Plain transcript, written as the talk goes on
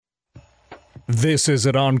This is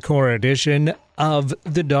an encore edition of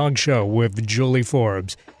The Dog Show with Julie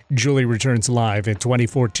Forbes. Julie returns live in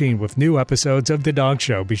 2014 with new episodes of The Dog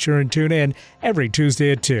Show. Be sure and tune in every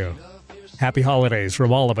Tuesday at 2. Happy holidays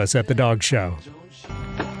from all of us at The Dog Show.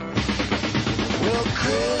 Well,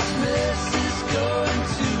 Christmas is going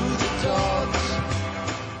to the dogs.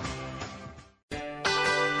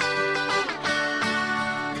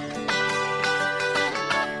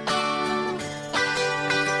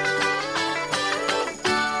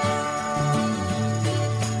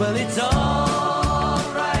 Well, it's all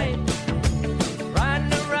right,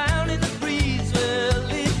 riding around in the breeze. Well,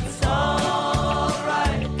 it's all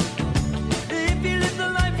right, if you live the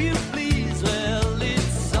life you please. Well,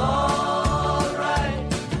 it's all right,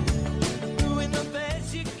 doing the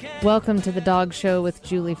best you can. Welcome to The Dog Show with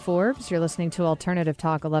Julie Forbes. You're listening to Alternative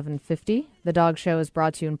Talk 1150. The Dog Show is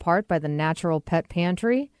brought to you in part by the Natural Pet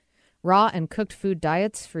Pantry. Raw and cooked food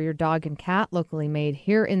diets for your dog and cat, locally made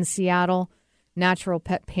here in Seattle.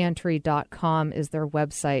 naturalpetpantry.com is their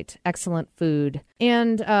website. Excellent food.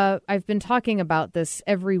 And I've been talking about this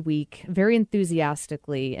every week very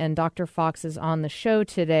enthusiastically, and Dr. Fox is on the show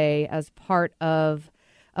today as part of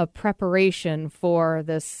a preparation for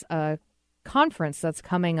this conference that's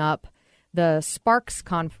coming up, the Sparks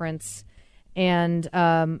Conference. And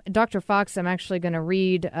Dr. Fox, I'm actually going to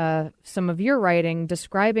read some of your writing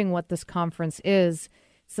describing what this conference is.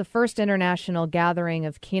 It's the first international gathering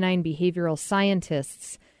of canine behavioral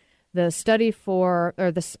scientists. The Society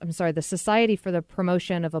for the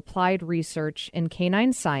Promotion of Applied Research in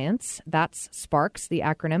Canine Science, that's SPARKS, the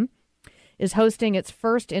acronym, is hosting its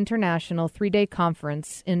first international 3-day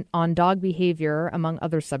conference on dog behavior, among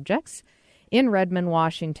other subjects, in Redmond,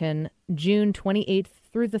 Washington, June 28th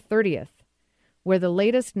through the 30th, where the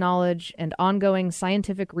latest knowledge and ongoing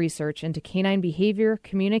scientific research into canine behavior,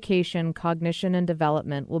 communication, cognition, and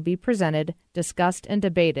development will be presented, discussed, and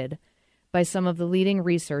debated by some of the leading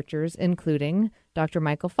researchers, including Dr.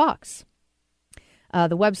 Michael Fox.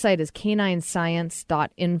 The website is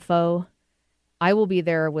caninescience.info. I will be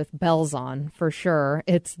there with bells on, for sure.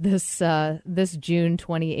 It's this June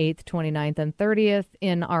 28th, 29th, and 30th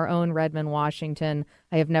in our own Redmond, Washington.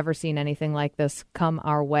 I have never seen anything like this come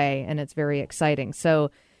our way, and it's very exciting. So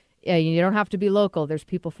you don't have to be local. There's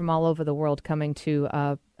people from all over the world coming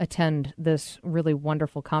to attend this really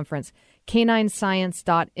wonderful conference.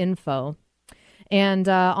 caninescience.info. And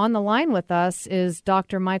on the line with us is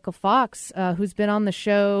Dr. Michael Fox, who's been on the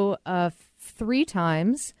show 3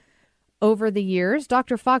 times over the years.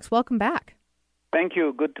 Dr. Fox, welcome back. Thank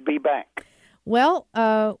you. Good to be back. Well,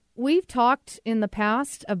 we've talked in the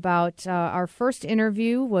past about our first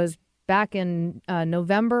interview was back in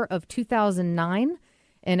November of 2009,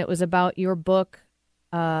 and it was about your book,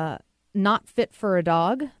 Not Fit for a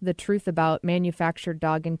Dog, The Truth About Manufactured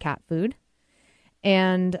Dog and Cat Food.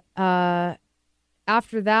 And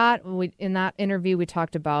after that, in that interview, we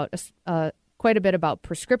talked about quite a bit about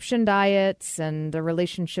prescription diets and the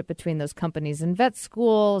relationship between those companies and vet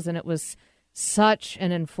schools, and it was such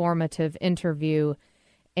an informative interview.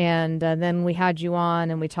 And then we had you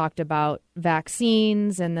on and we talked about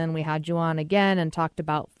vaccines, and then we had you on again and talked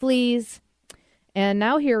about fleas. And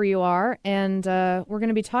now here you are, and we're going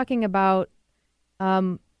to be talking about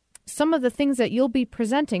some of the things that you'll be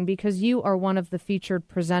presenting, because you are one of the featured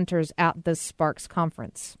presenters at the Sparks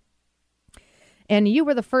Conference. And you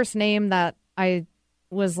were the first name that I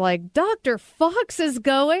was like, Dr. Fox is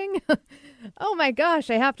going? Oh my gosh,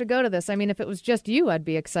 I have to go to this. I mean, if it was just you, I'd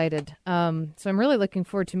be excited. So I'm really looking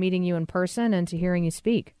forward to meeting you in person and to hearing you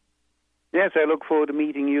speak. Yes, I look forward to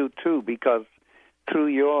meeting you too, because through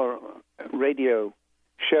your radio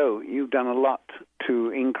show, you've done a lot to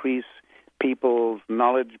increase people's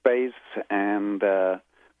knowledge base and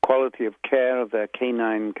quality of care of their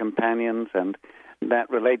canine companions, and that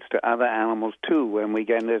relates to other animals too when we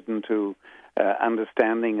get into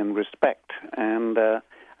understanding and respect. And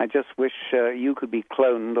I just wish you could be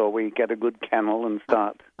cloned, or we get a good kennel and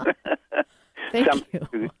start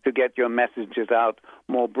something to get your messages out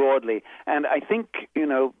more broadly. And I think,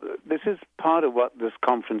 this is part of what this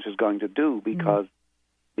conference is going to do, because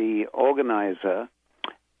the organizer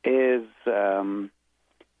is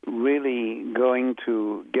really going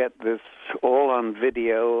to get this all on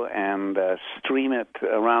video and stream it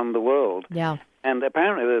around the world. Yeah. And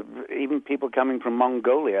apparently there are even people coming from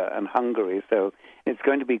Mongolia and Hungary, so it's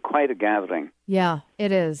going to be quite a gathering. Yeah,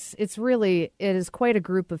 it is. It is quite a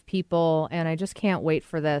group of people, and I just can't wait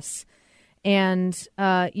for this. And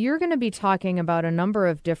you're going to be talking about a number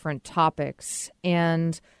of different topics.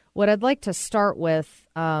 And what I'd like to start with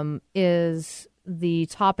is the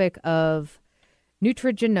topic of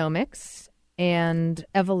nutrigenomics and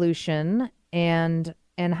evolution and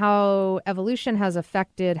how evolution has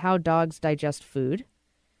affected how dogs digest food.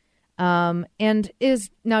 Now,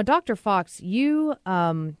 Dr. Fox, you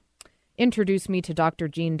introduced me to Dr.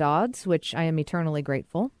 Jean Dodds, which I am eternally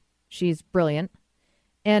grateful. She's brilliant.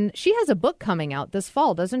 And she has a book coming out this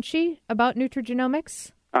fall, doesn't she, about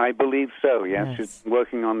nutrigenomics? I believe so, yes. She's been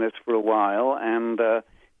working on this for a while and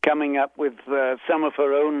coming up with some of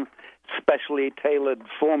her own specially tailored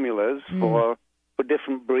formulas for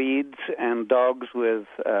different breeds and dogs with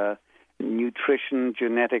nutrition,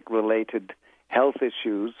 genetic-related health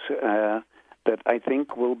issues that I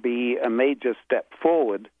think will be a major step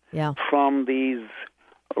forward from these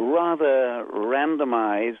rather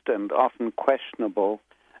randomized and often questionable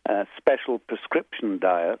special prescription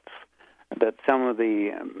diets that some of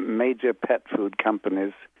the major pet food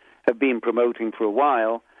companies have been promoting for a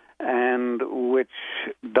while, and which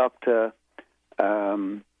Dr.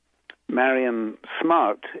 Marion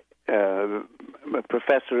Smart, a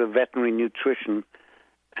professor of veterinary nutrition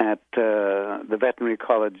at the Veterinary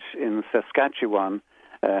College in Saskatchewan,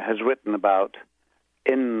 has written about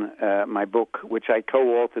in my book, which I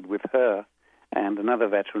co-authored with her and another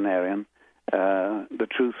veterinarian, The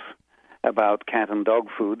Truth About Cat and Dog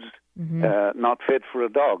Foods, Not Fit for a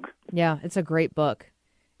Dog. Yeah, it's a great book.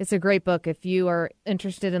 It's a great book. If you are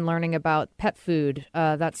interested in learning about pet food,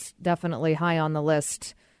 that's definitely high on the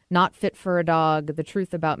list. Not Fit for a Dog, The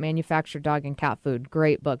Truth About Manufactured Dog and Cat Food.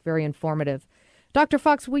 Great book, very informative. Dr.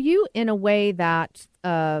 Fox, will you, in a way that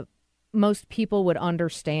most people would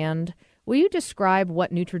understand, will you describe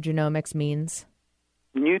what nutrigenomics means?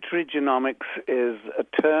 Nutrigenomics is a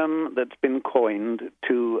term that's been coined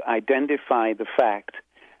to identify the fact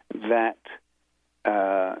that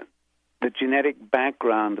the genetic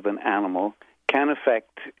background of an animal can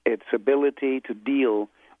affect its ability to deal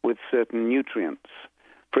with certain nutrients.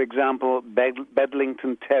 For example,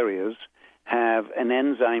 Bedlington Terriers have an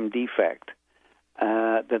enzyme defect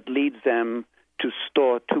that leads them to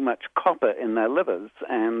store too much copper in their livers,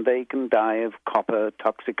 and they can die of copper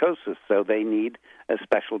toxicosis, so they need a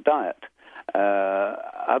special diet.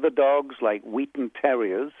 Other dogs, like Wheaten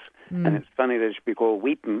Terriers, and it's funny they should be called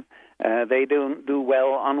Wheaten, they don't do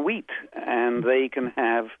well on wheat, and they can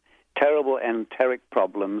have terrible enteric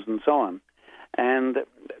problems and so on. And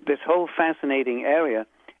this whole fascinating area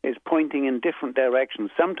is pointing in different directions.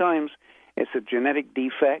 Sometimes it's a genetic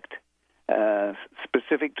defect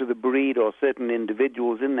specific to the breed or certain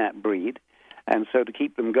individuals in that breed, and so to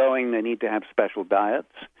keep them going, they need to have special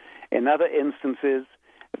diets. In other instances,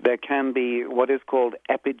 there can be what is called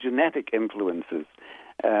epigenetic influences,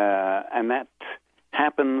 and that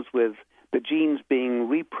happens with the genes being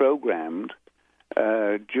reprogrammed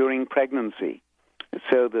during pregnancy,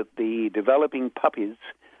 so that the developing puppies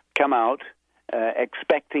come out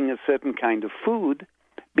expecting a certain kind of food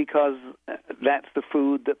because that's the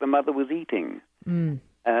food that the mother was eating.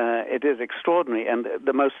 It is extraordinary, and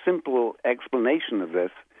the most simple explanation of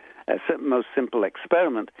this, most simple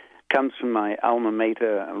experiment, comes from my alma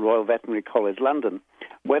mater, Royal Veterinary College London,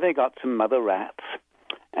 where they got some mother rats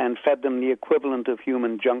and fed them the equivalent of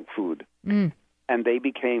human junk food. And they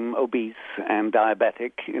became obese and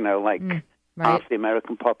diabetic, like half the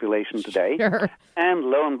American population today. Sure. And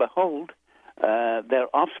lo and behold, their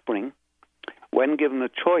offspring, when given a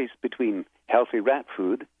choice between healthy rat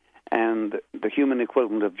food and the human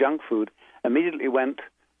equivalent of junk food, immediately went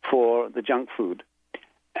for the junk food.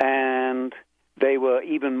 And they were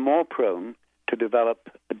even more prone to develop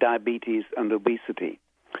diabetes and obesity.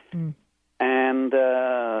 And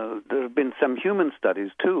there have been some human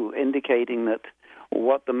studies, too, indicating that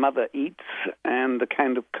what the mother eats and the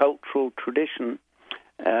kind of cultural tradition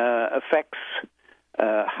affects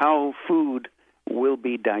how food will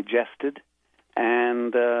be digested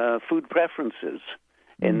and food preferences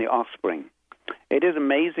in the offspring. It is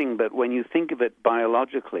amazing, but when you think of it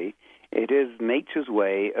biologically, it is nature's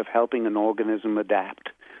way of helping an organism adapt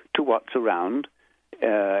to what's around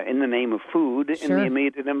in the name of food in the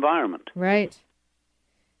immediate environment. Right.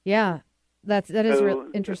 Yeah, that is real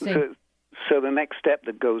interesting. So the next step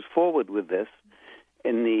that goes forward with this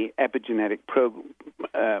in the epigenetic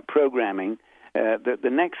programming, the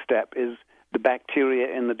next step is the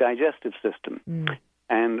bacteria in the digestive system.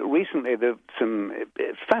 And recently there's some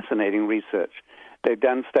fascinating research. They've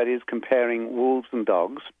done studies comparing wolves and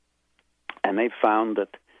dogs, and they've found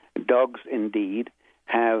that dogs indeed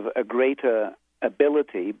have a greater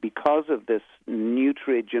ability, because of this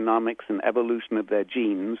nutrigenomics and evolution of their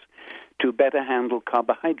genes, to better handle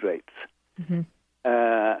carbohydrates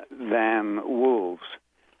than wolves.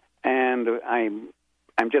 And I'm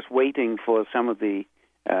just waiting for some of the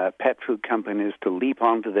pet food companies to leap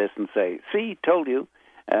onto this and say, see, told you.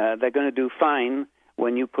 they're going to do fine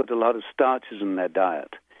when you put a lot of starches in their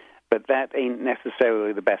diet. But that ain't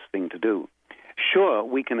necessarily the best thing to do. Sure,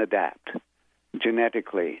 we can adapt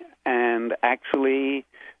genetically. And actually,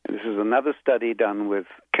 this is another study done with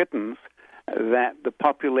kittens, that the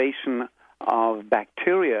population of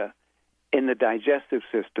bacteria in the digestive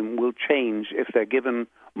system will change if they're given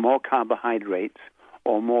more carbohydrates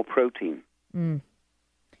or more protein.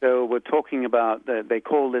 So we're talking about, they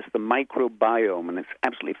call this the microbiome, and it's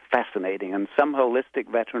absolutely fascinating. And some holistic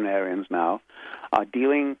veterinarians now are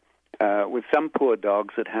dealing with some poor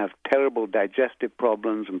dogs that have terrible digestive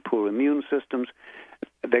problems and poor immune systems.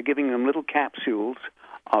 They're giving them little capsules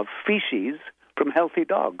of feces from healthy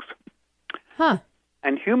dogs. Huh.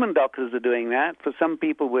 And human doctors are doing that for some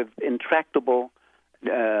people with intractable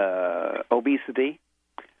obesity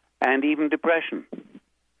and even depression.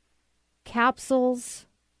 Capsules.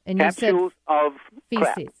 And Capsules of feces.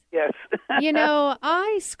 crap. Yes. You know,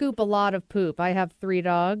 I scoop a lot of poop. I have 3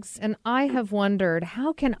 dogs, and I have wondered,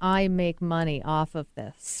 how can I make money off of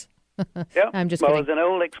this? Yep. I'm just well, kidding. there's an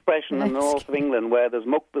old expression in the north of England where there's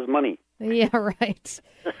muck, there's money. Yeah, right.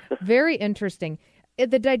 Very interesting.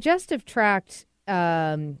 The digestive tract,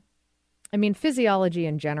 physiology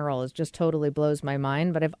in general is just totally blows my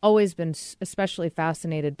mind, but I've always been especially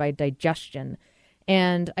fascinated by digestion.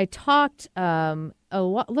 And I talked a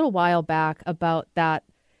little while back about that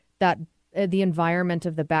the environment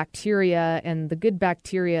of the bacteria and the good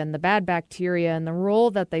bacteria and the bad bacteria and the role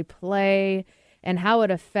that they play and how it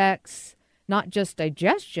affects not just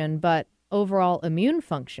digestion, but overall immune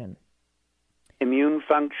function. Immune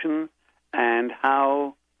function and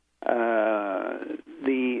how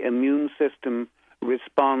the immune system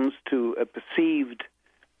responds to a perceived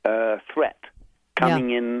threat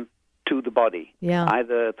coming in to the body,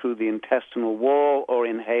 either through the intestinal wall or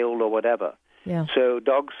inhaled or whatever. Yeah. So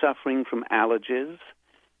dogs suffering from allergies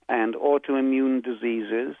and autoimmune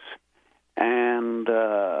diseases and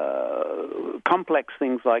complex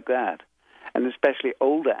things like that, and especially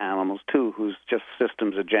older animals too, whose just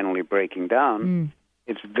systems are generally breaking down,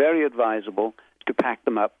 it's very advisable to pack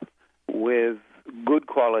them up with good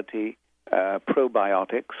quality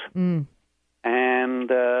probiotics.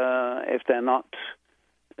 And if they're not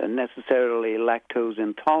necessarily lactose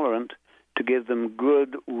intolerant, to give them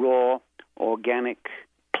good, raw, organic,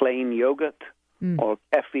 plain yogurt or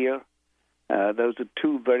kefir. Those are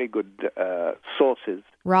 2 very good sources.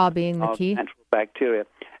 Raw being the of key. Natural bacteria.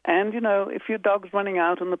 And, if your dog's running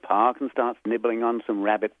out in the park and starts nibbling on some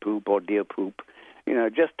rabbit poop or deer poop,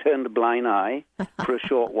 just turn the blind eye for a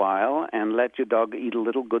short while and let your dog eat a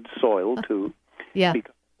little good soil, too. Yeah.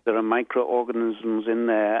 Because there are microorganisms in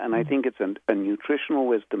there, and I think it's a nutritional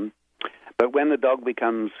wisdom. But when the dog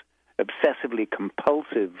becomes obsessively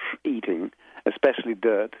compulsive eating, especially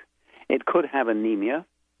dirt, it could have anemia,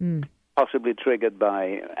 possibly triggered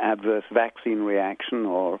by adverse vaccine reaction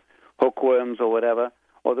or hookworms or whatever,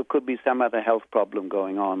 or there could be some other health problem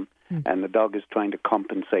going on, and the dog is trying to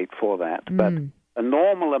compensate for that. But a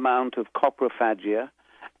normal amount of coprophagia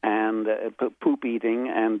and poop eating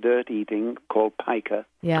and dirt eating, called pica,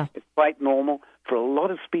 it's quite normal for a lot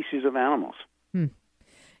of species of animals.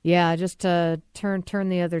 Yeah, just to turn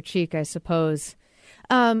the other cheek, I suppose.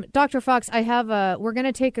 Dr. Fox, we're going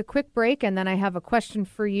to take a quick break, and then I have a question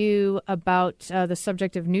for you about the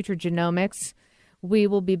subject of nutrigenomics. We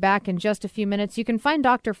will be back in just a few minutes. You can find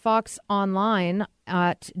Dr. Fox online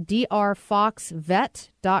at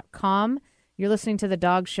drfoxvet.com. You're listening to The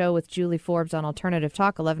Dog Show with Julie Forbes on Alternative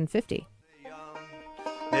Talk 1150.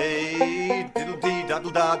 Hey,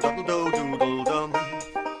 diddle-dee-daddle-da-daddle-do-doodle-dum.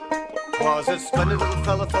 Was a splendid little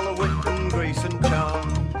fella with grace and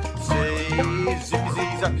charm. Say,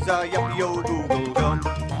 zippy-zee-zappy-zah-yappy-yo-doodle-dum.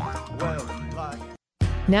 Well, like...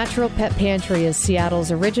 Natural Pet Pantry is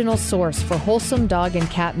Seattle's original source for wholesome dog and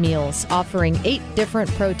cat meals, offering 8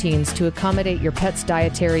 different proteins to accommodate your pet's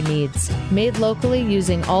dietary needs. Made locally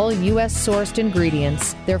using all U.S.-sourced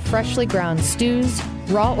ingredients, their freshly ground stews,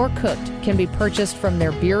 raw or cooked, can be purchased from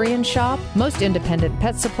their Burien shop, most independent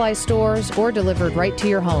pet supply stores, or delivered right to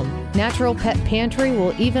your home. Natural Pet Pantry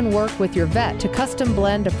will even work with your vet to custom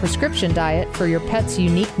blend a prescription diet for your pet's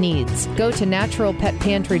unique needs. Go to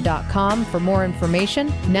naturalpetpantry.com for more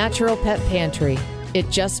information. Natural Pet Pantry. It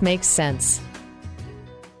just makes sense.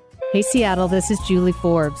 Hey Seattle, this is Julie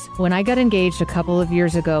Forbes. When I got engaged a couple of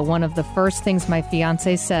years ago, one of the first things my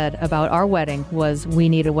fiancé said about our wedding was, "We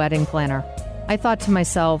need a wedding planner." I thought to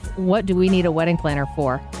myself, what do we need a wedding planner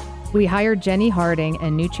for? We hired Jenny Harding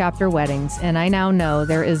and New Chapter Weddings, and I now know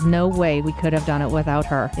there is no way we could have done it without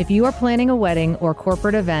her. If you are planning a wedding or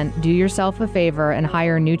corporate event, do yourself a favor and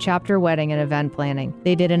hire New Chapter Wedding and Event Planning.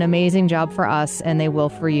 They did an amazing job for us, and they will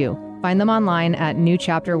for you. Find them online at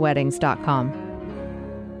newchapterweddings.com.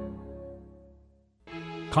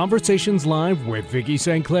 Conversations Live with Vicki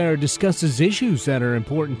St. Clair discusses issues that are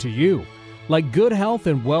important to you, like good health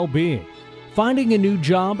and well-being, finding a new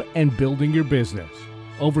job and building your business,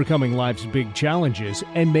 overcoming life's big challenges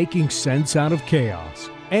and making sense out of chaos,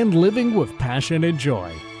 and living with passion and joy.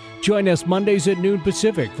 Join us Mondays at noon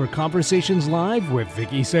Pacific for Conversations Live with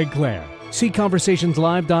Vicki St. Clair. See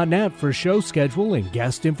conversationslive.net for show schedule and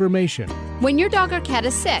guest information. When your dog or cat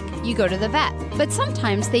is sick, you go to the vet, but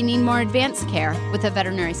sometimes they need more advanced care with a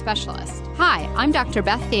veterinary specialist. Hi, I'm Dr.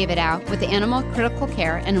 Beth Davidow with the Animal Critical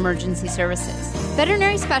Care and Emergency Services.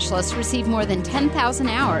 Veterinary specialists receive more than 10,000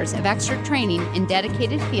 hours of extra training in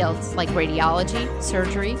dedicated fields like radiology,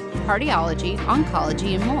 surgery, cardiology,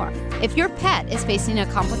 oncology, and more. If your pet is facing a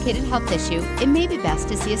complicated health issue, it may be best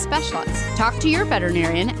to see a specialist. Talk to your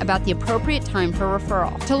veterinarian about the appropriate time for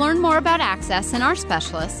referral. To learn more about access and our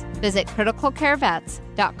specialists, visit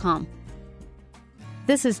criticalcarevets.com.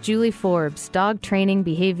 This is Julie Forbes, dog training,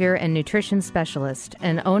 behavior, and nutrition specialist,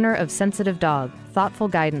 and owner of Sensitive Dog, thoughtful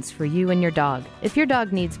guidance for you and your dog. If your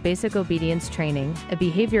dog needs basic obedience training, a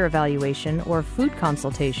behavior evaluation, or food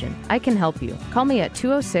consultation, I can help you. Call me at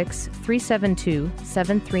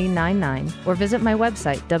 206-372-7399 or visit my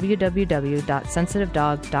website,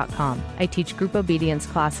 www.sensitivedog.com. I teach group obedience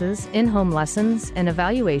classes, in-home lessons, and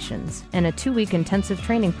evaluations, and a 2-week intensive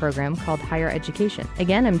training program called Higher Education.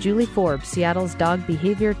 Again, I'm Julie Forbes, Seattle's dog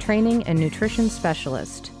behavior training and nutrition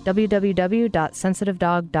specialist.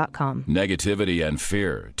 www.sensitivedog.com. Negativity and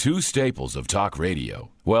fear, two staples of talk radio.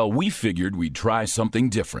 Well, we figured we'd try something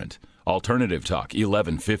different. Alternative Talk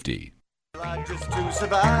 1150. Just to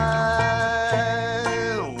survive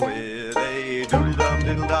with a doodle-dum,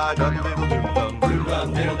 diddle-die, doodle-diddle-doodle-dum,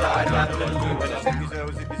 doodle-dum, diddle-die,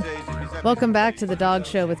 doodle-diddle-doodle-dum. Welcome back to The Dog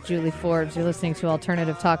Show with Julie Forbes. You're listening to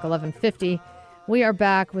Alternative Talk 1150. We are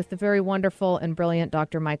back with the very wonderful and brilliant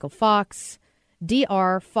Dr. Michael Fox.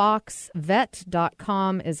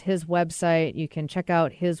 drfoxvet.com is his website. You can check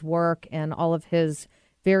out his work and all of his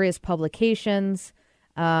various publications.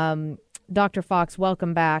 Dr. Fox,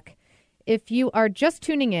 welcome back. If you are just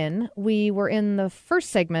tuning in, we were in the first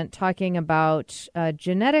segment talking about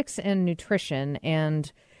genetics and nutrition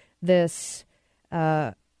and this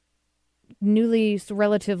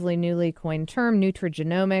relatively newly coined term,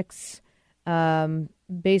 Nutrigenomics.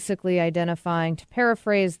 Basically identifying, to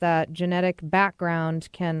paraphrase, that genetic background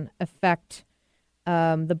can affect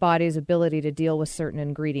the body's ability to deal with certain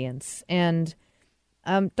ingredients. And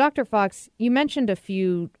Dr. Fox, you mentioned a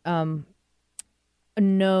few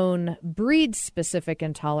known breed-specific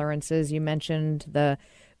intolerances. You mentioned the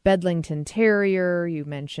Bedlington Terrier, you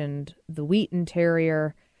mentioned the Wheaton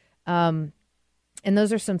Terrier, and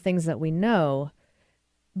those are some things that we know.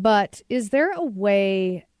 But is there a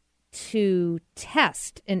way to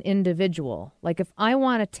test an individual? Like if I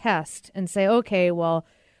want to test and say, okay, well,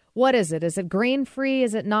 what is it? Is it grain-free?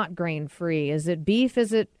 Is it not grain-free? Is it beef?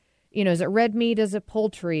 Is it red meat? Is it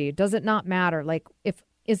poultry? Does it not matter? Like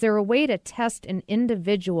is there a way to test an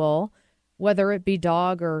individual, whether it be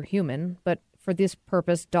dog or human, but for this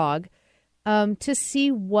purpose, dog, to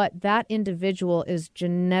see what that individual is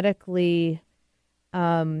genetically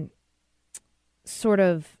sort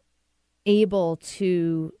of able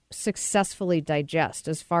to successfully digest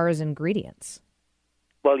as far as ingredients?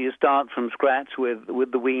 Well, you start from scratch with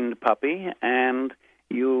the weaned puppy, and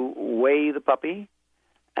you weigh the puppy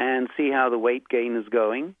and see how the weight gain is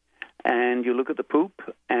going, and you look at the poop,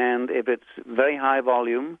 and if it's very high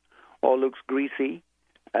volume or looks greasy,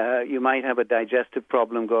 you might have a digestive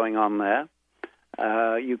problem going on there.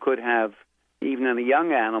 You could have, even in a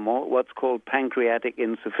young animal, what's called pancreatic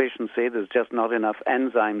insufficiency. There's just not enough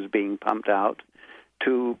enzymes being pumped out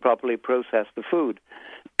to properly process the food.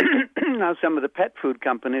 Now, some of the pet food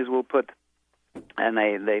companies will put, and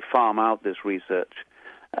they farm out this research,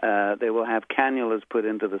 they will have cannulas put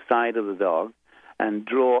into the side of the dog and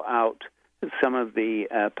draw out some of the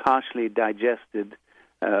partially digested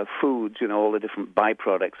foods, all the different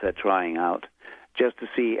byproducts they're trying out, just to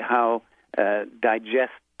see how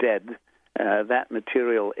digested that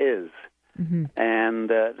material is. Mm-hmm. And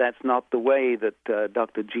that's not the way that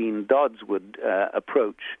Dr. Gene Dodds would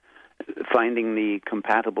approach finding the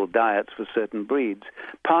compatible diets for certain breeds.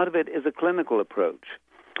 Part of it is a clinical approach.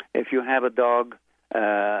 If you have a dog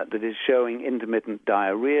that is showing intermittent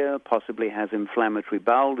diarrhea, possibly has inflammatory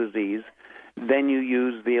bowel disease, then you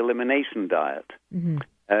use the elimination diet. Mm-hmm.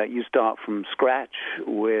 You start from scratch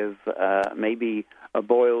with maybe a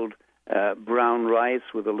boiled brown rice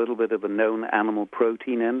with a little bit of a known animal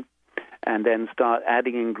protein in, and then start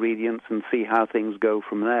adding ingredients and see how things go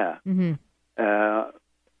from there. Mm-hmm.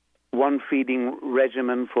 One feeding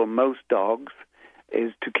regimen for most dogs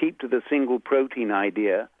is to keep to the single protein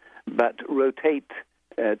idea, but rotate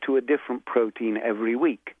to a different protein every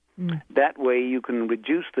week. Mm. That way you can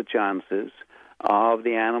reduce the chances of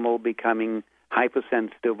the animal becoming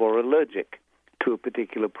hypersensitive or allergic to a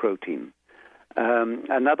particular protein.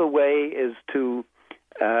 Another way is to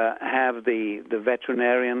have the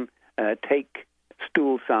veterinarian take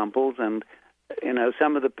stool samples, and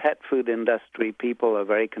some of the pet food industry people are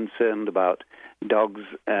very concerned about dogs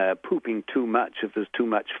pooping too much if there's too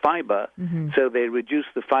much fiber, so they reduce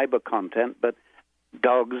the fiber content, but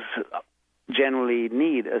dogs generally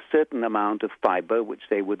need a certain amount of fiber, which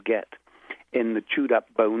they would get in the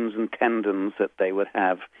chewed-up bones and tendons that they would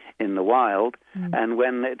have in the wild. And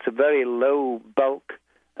when it's a very low bulk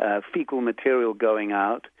fecal material going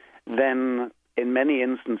out, then in many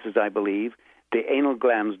instances, I believe, the anal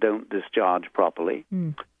glands don't discharge properly,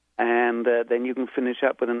 and then you can finish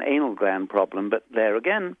up with an anal gland problem. But there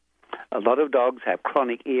again, a lot of dogs have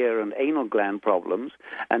chronic ear and anal gland problems,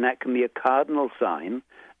 and that can be a cardinal sign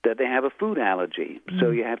that they have a food allergy. So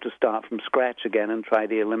you have to start from scratch again and try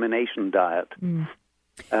the elimination diet.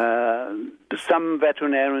 Some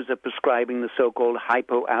veterinarians are prescribing the so-called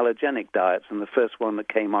hypoallergenic diets, and the first one that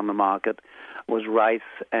came on the market was rice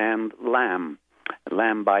and lamb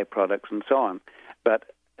byproducts and so on. But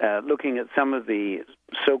looking at some of the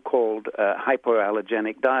so-called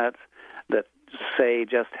hypoallergenic diets that say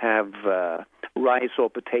just have rice or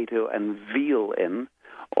potato and veal in,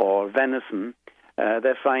 or venison,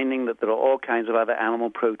 they're finding that there are all kinds of other animal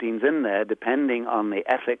proteins in there, depending on the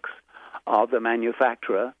ethics of the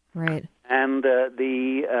manufacturer, right, and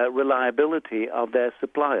the reliability of their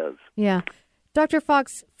suppliers. Yeah. Dr.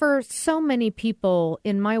 Fox, for so many people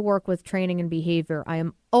in my work with training and behavior, I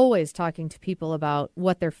am always talking to people about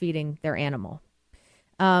what they're feeding their animal.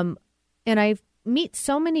 And I meet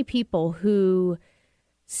so many people who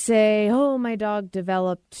say, oh, my dog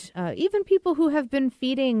developed, even people who have been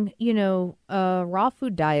feeding, raw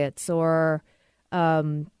food diets or,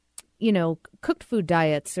 cooked food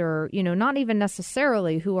diets, or, not even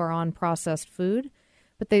necessarily who are on processed food.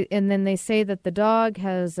 But then they say that the dog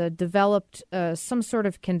has developed some sort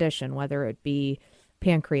of condition, whether it be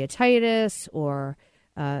pancreatitis or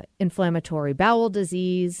inflammatory bowel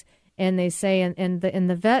disease. And they say, and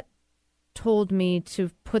the vet told me to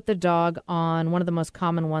put the dog on, one of the most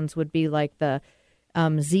common ones would be like the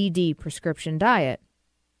ZD prescription diet.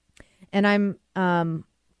 And I'm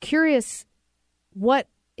curious what,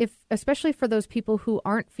 if, especially for those people who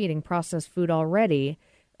aren't feeding processed food already,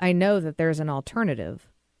 I know that there's an alternative.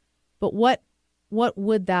 But what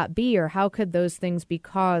would that be, or how could those things be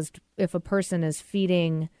caused if a person is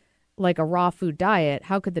feeding like a raw food diet?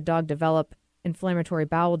 How could the dog develop inflammatory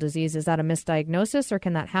bowel disease? Is that a misdiagnosis, or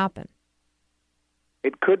can that happen?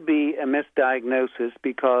 It could be a misdiagnosis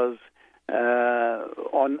because,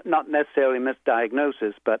 or not necessarily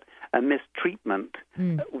misdiagnosis, but a mistreatment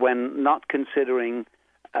when not considering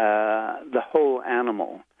the whole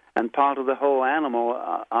animal. And part of the whole animal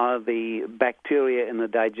are the bacteria in the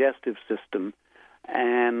digestive system.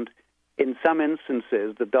 And in some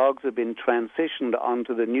instances, the dogs have been transitioned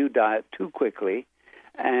onto the new diet too quickly,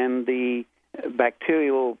 and the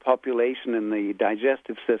bacterial population in the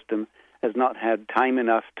digestive system has not had time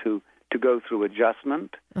enough to go through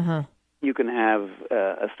adjustment. You can have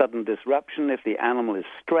a sudden disruption if the animal is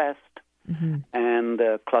stressed, and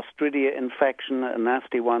Clostridia infection, a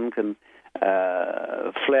nasty one, can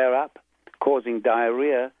flare up, causing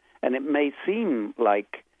diarrhea, and it may seem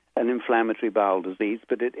like an inflammatory bowel disease,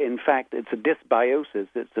 but in fact it's a dysbiosis.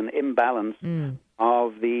 It's an imbalance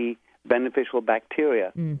of the beneficial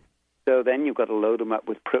bacteria. So then you've got to load them up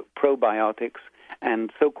with probiotics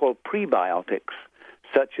and so-called prebiotics,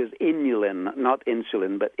 such as inulin, not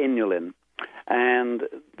insulin, but inulin. And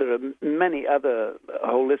there are many other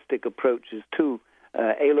holistic approaches too.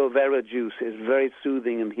 Aloe vera juice is very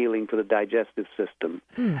soothing and healing for the digestive system.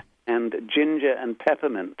 And ginger and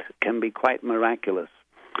peppermint can be quite miraculous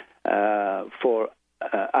for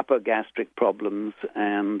upper gastric problems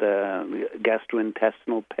and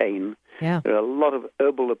gastrointestinal pain. There are a lot of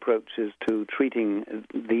herbal approaches to treating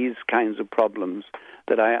these kinds of problems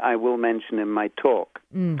that I will mention in my talk.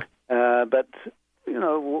 But,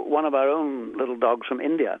 one of our own little dogs from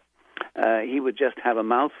India, he would just have a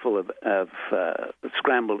mouthful of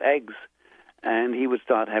scrambled eggs, and he would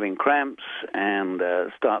start having cramps and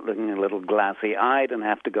start looking a little glassy-eyed and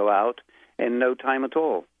have to go out in no time at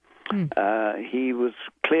all. He was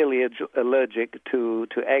clearly allergic to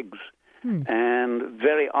eggs. And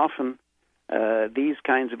very often these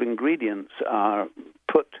kinds of ingredients are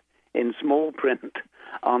put in small print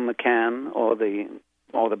on the can or the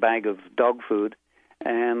bag of dog food,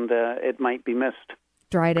 and it might be missed.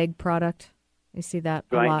 Dried egg product. You see that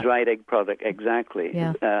a lot. Dried egg product, exactly.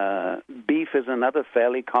 Yeah. Beef is another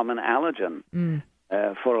fairly common allergen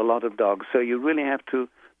for a lot of dogs, so you really have to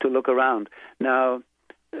look around. Now,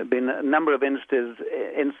 there have been a number of instances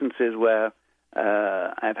where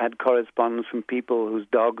I've had correspondence from people whose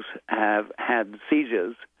dogs have had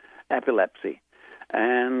seizures, epilepsy.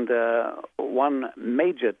 And one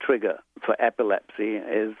major trigger for epilepsy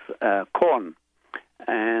is corn.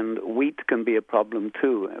 And wheat can be a problem,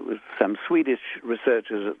 too. It was some Swedish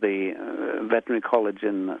researchers at the veterinary college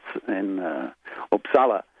in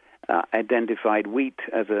Uppsala identified wheat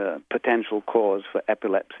as a potential cause for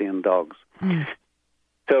epilepsy in dogs.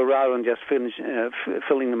 So rather than just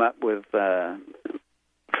filling them up with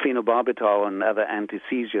phenobarbital and other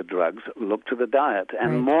anti-seizure drugs, look to the diet.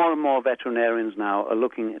 And more and more veterinarians now are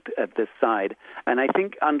looking at this side. And I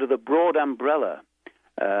think under the broad umbrella,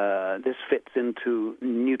 this fits into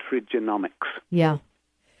nutrigenomics. Yeah.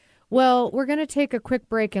 Well, we're going to take a quick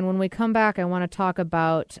break, and when we come back, I want to talk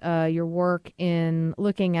about your work in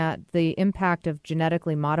looking at the impact of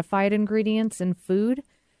genetically modified ingredients in food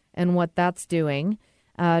and what that's doing.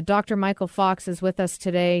 Dr. Michael Fox is with us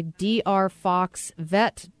today.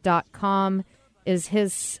 drfoxvet.com is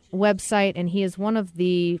his website, and he is one of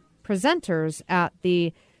the presenters at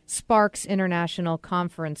the Sparks International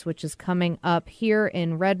Conference, which is coming up here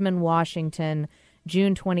in Redmond, Washington,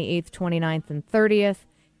 June 28th, 29th, and 30th.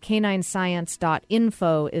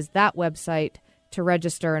 caninescience.info is that website to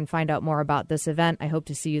register and find out more about this event. I hope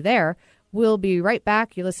to see you there. We'll be right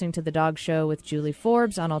back. You're listening to The Dog Show with Julie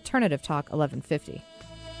Forbes on Alternative Talk 1150.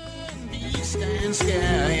 And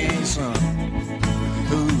scary son,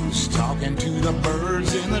 who's talking to the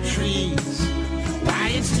birds in the trees? Why,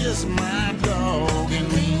 it's just my dog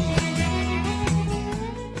and me.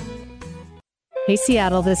 Hey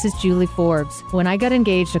Seattle, this is Julie Forbes. When I got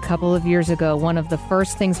engaged a couple of years ago, one of the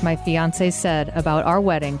first things my fiance said about our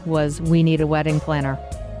wedding was, "We need a wedding planner."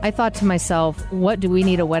 I thought to myself, what do we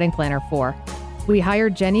need a wedding planner for? We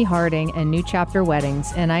hired Jenny Harding and New Chapter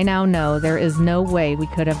Weddings, and I now know there is no way we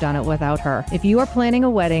could have done it without her. If you are planning a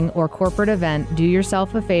wedding or corporate event, do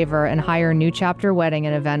yourself a favor and hire New Chapter Wedding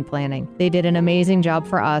and Event Planning. They did an amazing job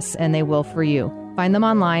for us, and they will for you. Find them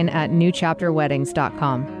online at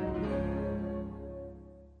newchapterweddings.com.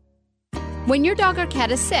 When your dog or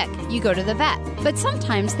cat is sick, you go to the vet, but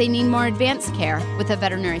sometimes they need more advanced care with a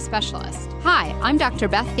veterinary specialist. Hi, I'm Dr.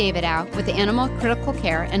 Beth Davidow with Animal Critical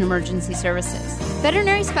Care and Emergency Services.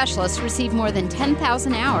 Veterinary specialists receive more than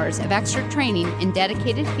 10,000 hours of extra training in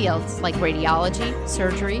dedicated fields like radiology,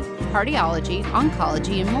 surgery, cardiology,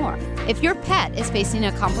 oncology, and more. If your pet is facing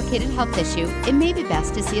a complicated health issue, it may be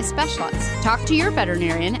best to see a specialist. Talk to your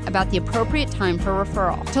veterinarian about the appropriate time for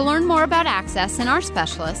referral. To learn more about access and our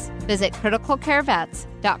specialists, visit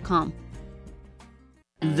criticalcarevets.com.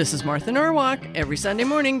 This is Martha Norwalk. Every Sunday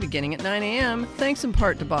morning, beginning at 9 a.m., thanks in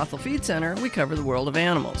part to Bothell Feed Center, we cover the world of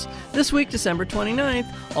animals. This week, December 29th,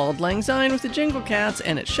 Auld Lang Syne with the Jingle Cats,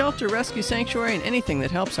 and at Shelter, Rescue, Sanctuary, and anything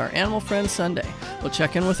that helps our animal friends Sunday. We'll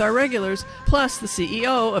check in with our regulars, plus the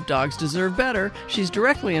CEO of Dogs Deserve Better. She's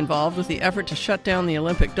directly involved with the effort to shut down the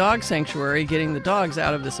Olympic Dog Sanctuary, getting the dogs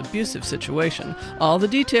out of this abusive situation. All the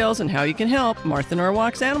details and how you can help, Martha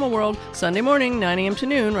Norwalk's Animal World, Sunday morning, 9 a.m. to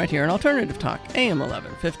noon, right here on Alternative Talk, AM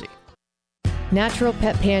 1150. Natural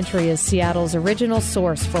Pet Pantry is Seattle's original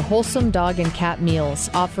source for wholesome dog and cat meals,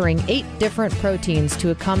 offering 8 different proteins to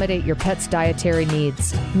accommodate your pet's dietary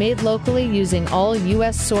needs. Made locally using all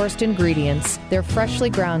U.S.-sourced ingredients, their freshly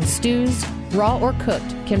ground stews, raw or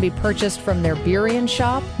cooked, can be purchased from their Burien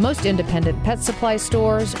shop, most independent pet supply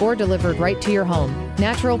stores, or delivered right to your home.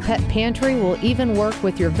 Natural Pet Pantry will even work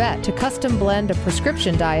with your vet to custom blend a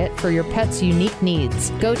prescription diet for your pet's unique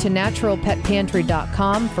needs. Go to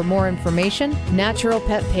naturalpetpantry.com for more information. Natural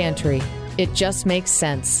Pet Pantry. It just makes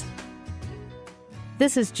sense.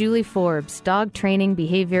 This is Julie Forbes, dog training,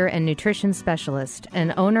 behavior, and nutrition specialist,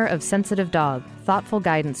 and owner of Sensitive Dog, thoughtful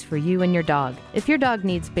guidance for you and your dog. If your dog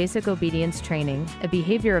needs basic obedience training, a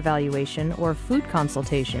behavior evaluation, or food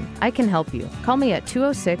consultation, I can help you. Call me at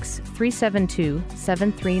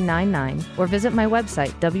 206-372-7399 or visit my website,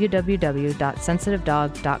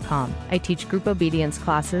 www.sensitivedog.com. I teach group obedience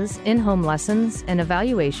classes, in-home lessons, and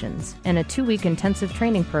evaluations, and a 2-week intensive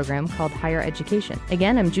training program called Higher Education.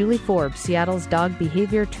 Again, I'm Julie Forbes, Seattle's dog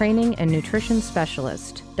behavior training and nutrition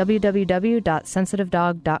specialist.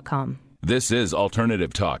 www.sensitivedog.com. This is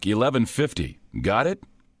Alternative Talk, 1150. Got it?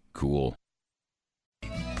 Cool.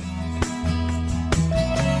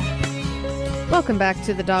 Welcome back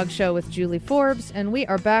to The Dog Show with Julie Forbes, and we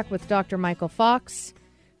are back with Dr. Michael Fox,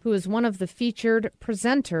 who is one of the featured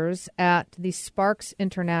presenters at the Sparks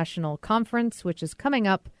International Conference, which is coming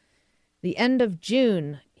up the end of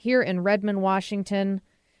June here in Redmond, Washington.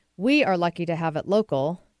 We are lucky to have it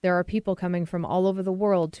local. There are people coming from all over the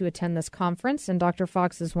world to attend this conference, and Dr.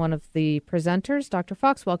 Fox is one of the presenters. Dr.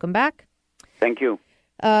 Fox, welcome back. Thank you.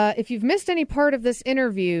 If you've missed any part of this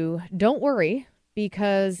interview, don't worry,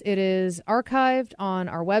 because it is archived on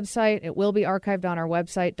our website. It will be archived on our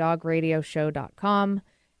website, dogradioshow.com,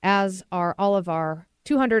 as are all of our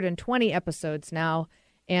 220 episodes now,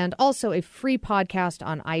 and also a free podcast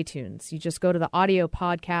on iTunes. You just go to the audio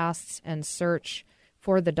podcasts and search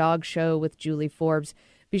for The Dog Show with Julie Forbes.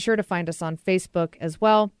 Be sure to find us on Facebook as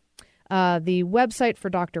well. The website for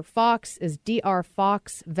Dr. Fox is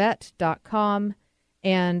drfoxvet.com.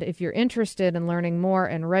 And if you're interested in learning more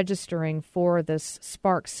and registering for this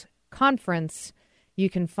Sparks conference, you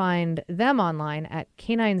can find them online at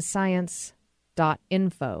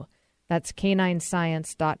caninescience.info. That's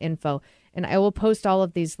caninescience.info. And I will post all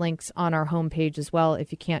of these links on our homepage as well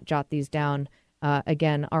if you can't jot these down.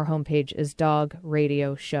 Again, our homepage is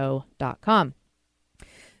dogradioshow.com.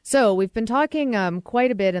 So we've been talking quite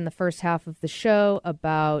a bit in the first half of the show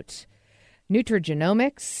about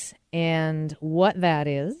Nutrigenomics and what that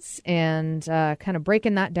is, and kind of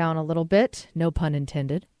breaking that down a little bit, no pun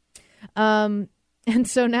intended. And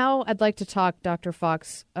so now I'd like to talk, Dr.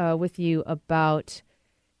 Fox, with you about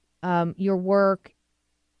your work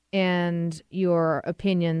and your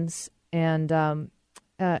opinions and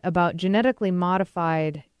about genetically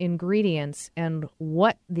modified ingredients and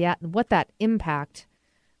what that impact,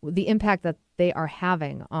 the impact that they are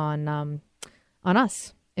having on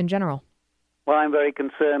us in general. Well, I'm very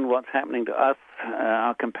concerned what's happening to us,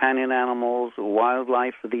 our companion animals,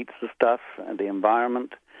 wildlife that eats the stuff, the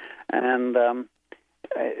environment. And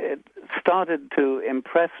it started to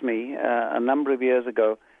impress me a number of years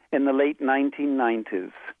ago in the late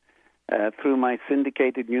 1990s through my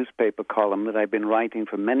syndicated newspaper column that I've been writing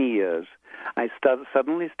for many years. I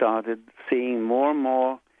suddenly started seeing more and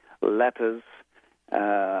more letters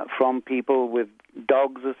from people with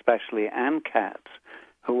dogs especially and cats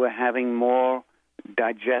who were having more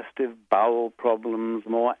digestive bowel problems,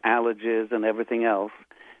 more allergies and everything else.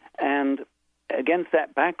 And against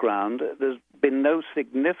that background, there's been no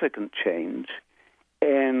significant change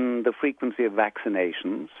in the frequency of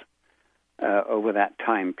vaccinations over that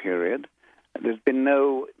time period. There's been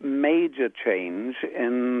no major change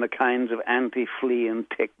in the kinds of anti-flea and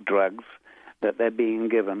tick drugs that they're being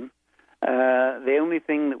given. The only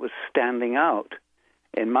thing that was standing out,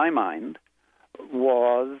 in my mind,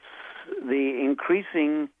 was the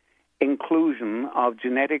increasing inclusion of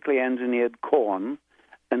genetically engineered corn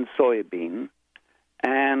and soybean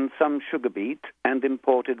and some sugar beet and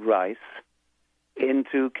imported rice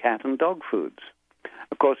into cat and dog foods.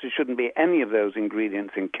 Of course, there shouldn't be any of those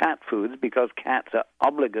ingredients in cat foods because cats are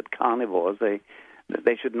obligate carnivores. They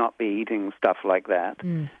should not be eating stuff like that.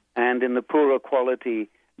 And in the poorer quality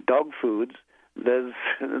dog foods,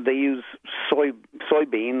 they use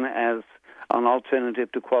soybean as an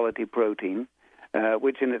alternative to quality protein,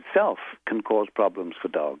 which in itself can cause problems for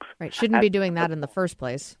dogs. Right, shouldn't be doing that in the first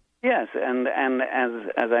place. Yes, and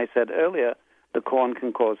as I said earlier, the corn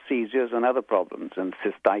can cause seizures and other problems, and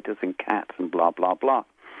cystitis in cats and blah, blah, blah.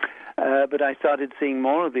 But I started seeing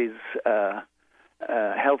more of these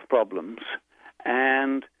health problems,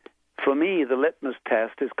 and for me, the litmus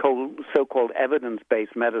test is so-called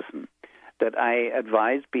evidence-based medicine, that I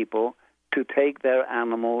advise people to take their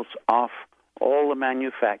animals off all the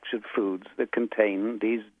manufactured foods that contain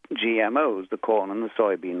these GMOs, the corn and the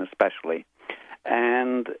soybean especially,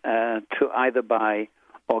 and to either buy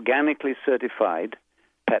organically certified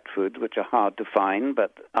pet foods, which are hard to find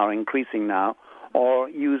but are increasing now, or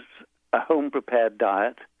use a home-prepared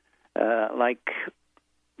diet like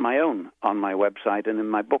my own on my website and in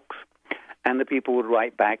my books. And the people would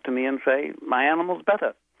write back to me and say, my animal's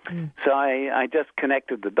better. So I just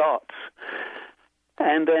connected the dots.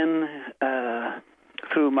 And then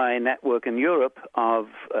through my network in Europe of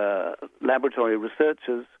laboratory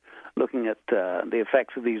researchers looking at the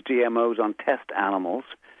effects of these GMOs on test animals,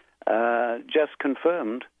 just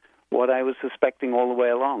confirmed what I was suspecting all the way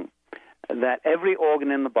along, that every organ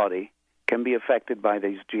in the body can be affected by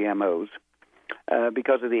these GMOs.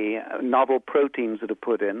 Because of the novel proteins that are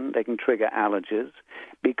put in, they can trigger allergies.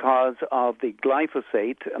 Because of the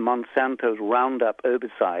glyphosate, Monsanto's Roundup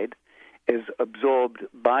herbicide, is absorbed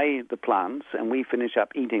by the plants, and we finish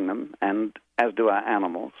up eating them, and as do our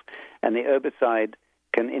animals. And the herbicide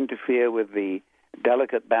can interfere with the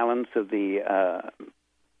delicate balance of the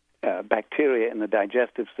bacteria in the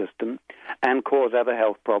digestive system and cause other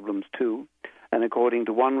health problems too. And according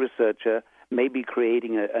to one researcher, maybe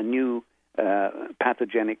creating a new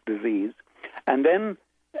pathogenic disease. And then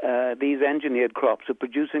these engineered crops are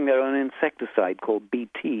producing their own insecticide called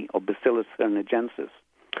BT, or Bacillus thuringiensis.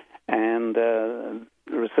 And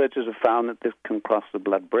researchers have found that this can cross the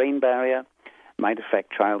blood-brain barrier, might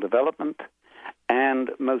affect child development, and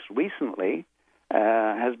most recently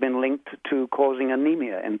has been linked to causing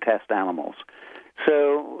anemia in test animals.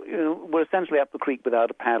 So we're essentially up the creek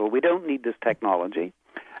without a paddle. We don't need this technology,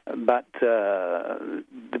 but the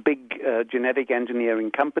big genetic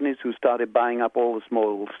engineering companies who started buying up all the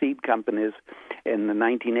small seed companies in the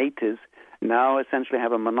 1980s now essentially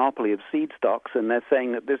have a monopoly of seed stocks, and they're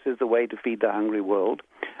saying that this is the way to feed the hungry world.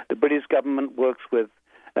 The British government works with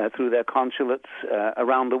through their consulates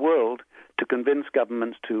around the world to convince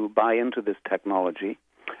governments to buy into this technology,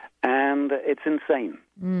 and it's insane.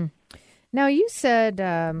 Now, you said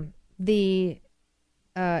the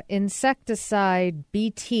insecticide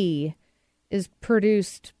BT is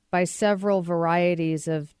produced by several varieties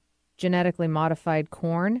of genetically modified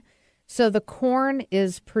corn. So the corn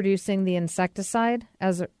is producing the insecticide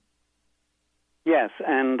as a... Yes,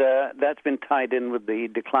 and that's been tied in with the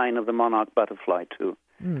decline of the monarch butterfly too,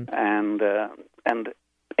 and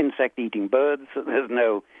insect-eating birds. There's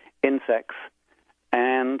no insects,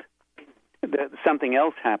 and something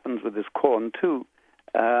else happens with this corn too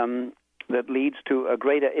that leads to a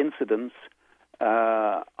greater incidence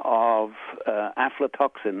of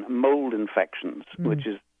aflatoxin, mold infections, which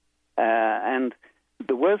is and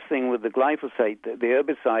the worst thing with the glyphosate, the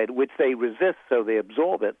herbicide, which they resist, so they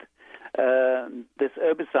absorb it. This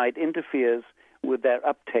herbicide interferes with their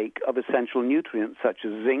uptake of essential nutrients such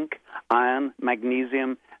as zinc, iron,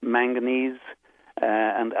 magnesium, manganese,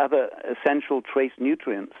 and other essential trace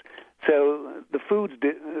nutrients. So the foods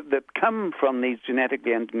that come from these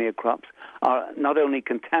genetically engineered crops are not only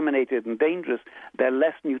contaminated and dangerous, they're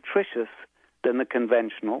less nutritious than the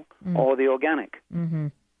conventional or the organic. Mm-hmm.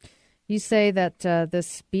 You say that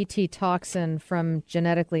this BT toxin from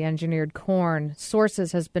genetically engineered corn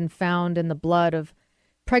sources has been found in the blood of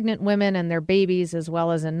pregnant women and their babies, as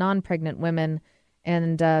well as in non-pregnant women.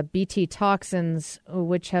 And BT toxins,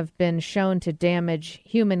 which have been shown to damage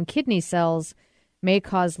human kidney cells, may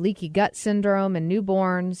cause leaky gut syndrome in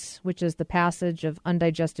newborns, which is the passage of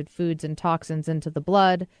undigested foods and toxins into the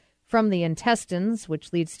blood from the intestines,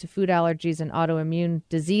 which leads to food allergies and autoimmune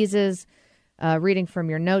diseases. Reading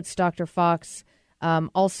from your notes, Dr. Fox,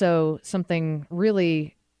 also something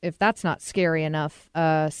really, if that's not scary enough,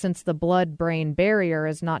 since the blood-brain barrier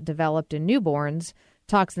is not developed in newborns,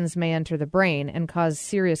 toxins may enter the brain and cause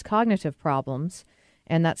serious cognitive problems,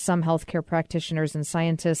 and that some healthcare practitioners and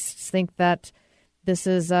scientists think that this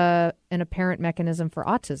is an apparent mechanism for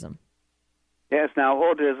autism. Yes, now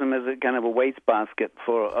autism is a kind of a wastebasket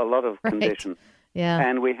for a lot of conditions. Yeah.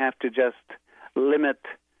 And we have to just limit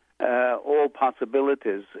all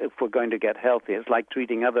possibilities if we're going to get healthy. It's like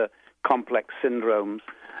treating other complex syndromes,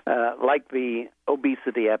 like the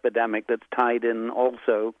obesity epidemic that's tied in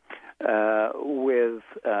also with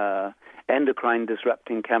endocrine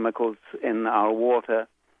disrupting chemicals in our water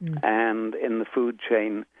and in the food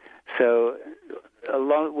chain. So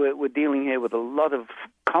we're dealing here with a lot of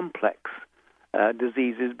complex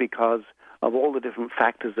diseases because of all the different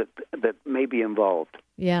factors that may be involved.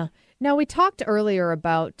 Yeah. Now, we talked earlier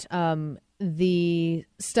about the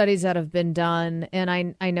studies that have been done,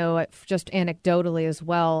 and I know just anecdotally as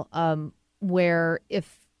well, where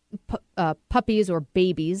if puppies or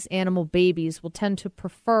babies, animal babies, will tend to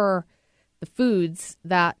prefer the foods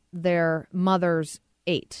that their mothers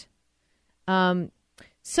ate.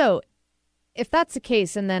 So if that's the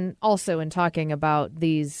case, and then also in talking about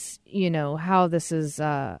these, how this is,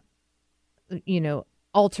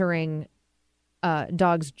 altering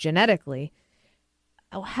dogs genetically,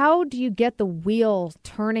 how do you get the wheel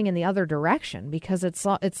turning in the other direction? Because it's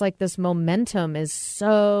like this momentum is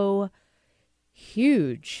so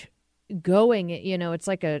huge going, it's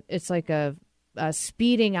like a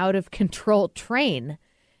speeding out of control train.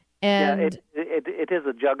 And it is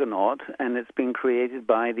a juggernaut, and it's been created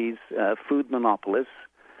by these food monopolists.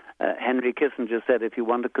 Henry Kissinger said, if you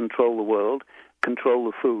want to control the world, control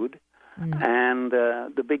the food. And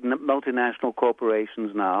the big multinational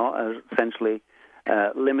corporations now are essentially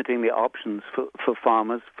limiting the options for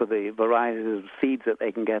farmers for the varieties of seeds that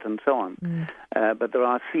they can get and so on. But there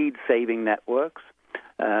are seed-saving networks.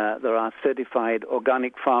 There are certified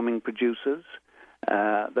organic farming producers.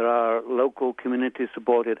 There are local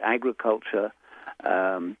community-supported agriculture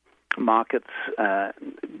markets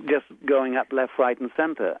just going up left, right, and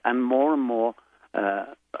center. And more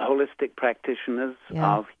holistic practitioners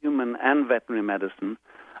of human and veterinary medicine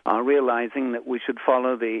are realizing that we should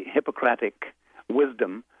follow the Hippocratic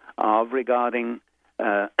wisdom of regarding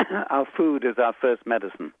our food as our first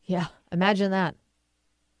medicine. Yeah, imagine that.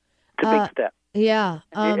 It's a big step. Yeah.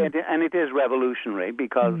 And it is revolutionary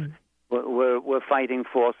because we're fighting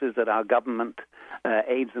forces that our government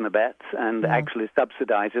aids and abets and actually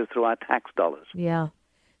subsidizes through our tax dollars. Yeah.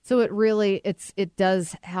 So it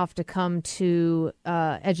does have to come to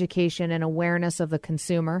education and awareness of the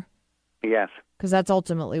consumer. Yes. Because that's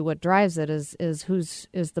ultimately what drives it is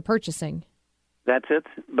the purchasing. That's it.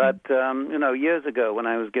 But, years ago when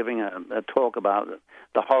I was giving a talk about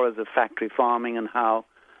the horrors of factory farming and how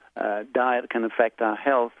diet can affect our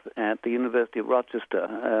health at the University of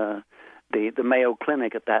Rochester, the Mayo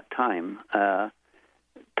Clinic at that time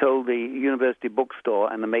told the university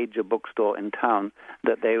bookstore and the major bookstore in town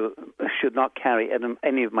that they should not carry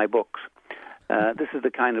any of my books. This is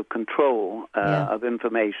the kind of control of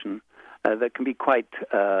information that can be quite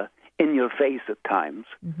in your face at times.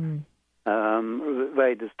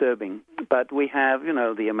 Very disturbing. But we have,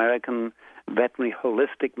 the American Veterinary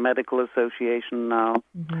Holistic Medical Association now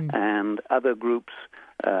and other groups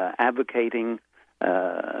advocating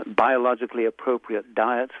biologically appropriate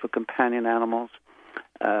diets for companion animals.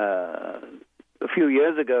 A few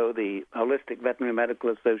years ago, the Holistic Veterinary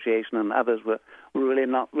Medical Association and others were really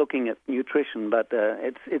not looking at nutrition, but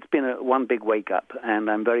it's been one big wake-up,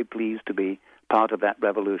 and I'm very pleased to be part of that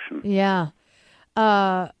revolution. Yeah.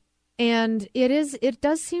 And it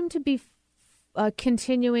does seem to be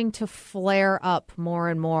continuing to flare up more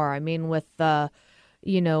and more. I mean, with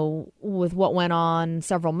with what went on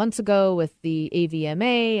several months ago with the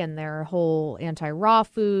AVMA and their whole anti-raw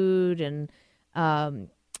food and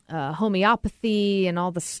homeopathy and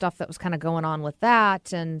all the stuff that was kind of going on with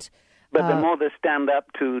that. But the more they stand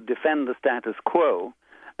up to defend the status quo,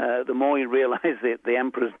 the more you realize that the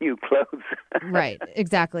emperor's new clothes. Right,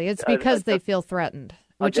 exactly. It's because they feel threatened,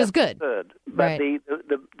 which is good. But right.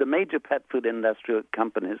 the major pet food industry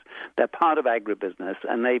companies, they're part of agribusiness,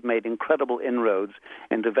 and they've made incredible inroads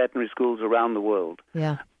into veterinary schools around the world,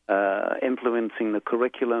 influencing the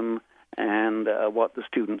curriculum and what the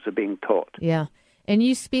students are being taught. Yeah. And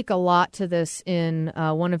you speak a lot to this in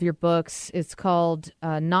one of your books. It's called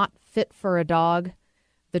Not Fit for a Dog,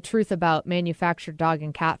 The Truth About Manufactured Dog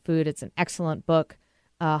and Cat Food. It's an excellent book.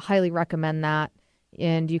 Highly recommend that.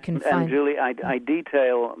 And you can find... And Julie, I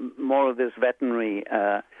detail more of this veterinary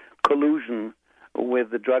collusion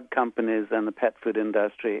with the drug companies and the pet food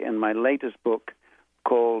industry in my latest book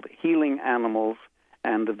called Healing Animals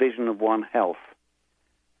and the Vision of One Health.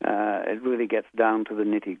 It really gets down to the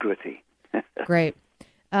nitty-gritty. Great.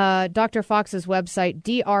 Dr. Fox's website,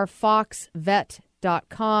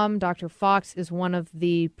 drfoxvet.com. Dr. Fox is one of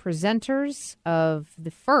the presenters of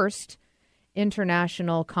the first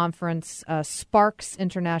international conference, Sparks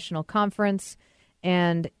International Conference,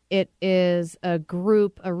 and it is a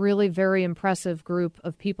really very impressive group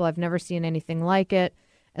of people. I've never seen anything like it,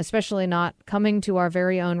 especially not coming to our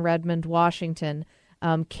very own Redmond, Washington.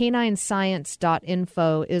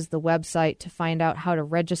 Caninescience.info is the website to find out how to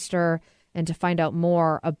register and to find out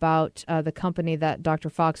more about the company that Dr.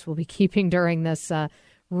 Fox will be keeping during this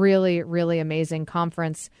really, really amazing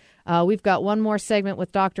conference. We've got one more segment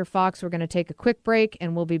with Dr. Fox. We're going to take a quick break,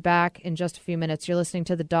 and we'll be back in just a few minutes. You're listening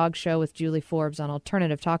to The Dog Show with Julie Forbes on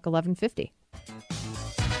Alternative Talk 1150.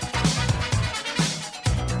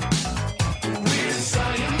 With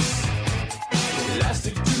science,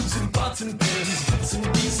 elastic tubes and pots and pans, bits and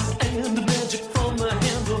pieces, and the magic from the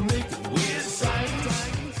handle make it with science.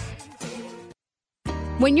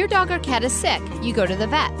 When your dog or cat is sick, you go to the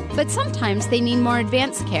vet. But sometimes they need more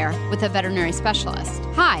advanced care with a veterinary specialist.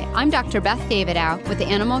 Hi, I'm Dr. Beth Davidow with the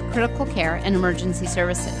Animal Critical Care and Emergency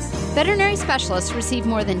Services. Veterinary specialists receive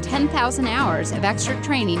more than 10,000 hours of extra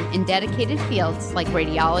training in dedicated fields like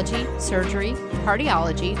radiology, surgery,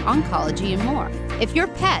 cardiology, oncology, and more. If your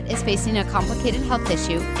pet is facing a complicated health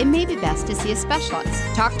issue, it may be best to see a specialist.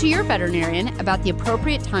 Talk to your veterinarian about the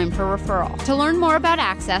appropriate time for referral. To learn more about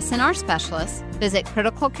access and our specialists, visit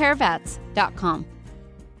criticalcarevets.com.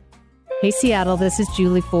 Hey, Seattle, this is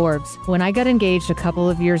Julie Forbes. When I got engaged a couple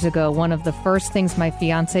of years ago, one of the first things my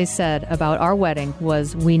fiancé said about our wedding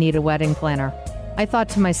was, "We need a wedding planner." I thought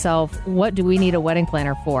to myself, what do we need a wedding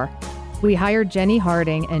planner for? We hired Jenny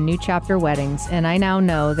Harding and New Chapter Weddings, and I now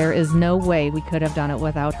know there is no way we could have done it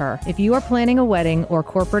without her. If you are planning a wedding or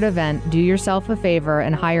corporate event, do yourself a favor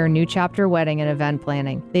and hire New Chapter Wedding and Event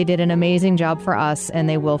Planning. They did an amazing job for us, and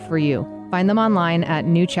they will for you. Find them online at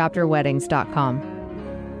newchapterweddings.com.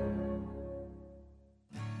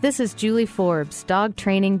 This is Julie Forbes, dog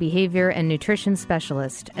training, behavior, and nutrition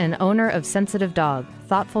specialist, and owner of Sensitive Dog,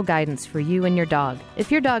 thoughtful guidance for you and your dog.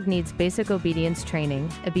 If your dog needs basic obedience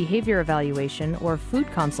training, a behavior evaluation, or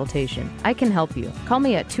food consultation, I can help you. Call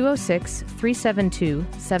me at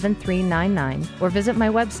 206-372-7399 or visit my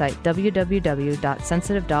website,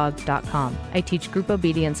 www.sensitivedog.com. I teach group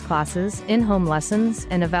obedience classes, in-home lessons,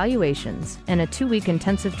 and evaluations, and a 2-week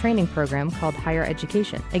intensive training program called Higher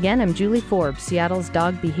Education. Again, I'm Julie Forbes, Seattle's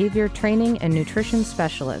dog behavior training and nutrition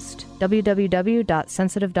specialist.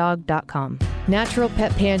 www.sensitivedog.com. Natural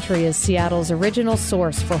Pet Pantry is Seattle's original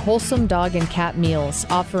source for wholesome dog and cat meals,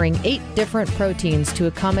 offering 8 different proteins to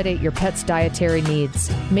accommodate your pet's dietary needs.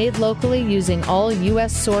 Made locally using all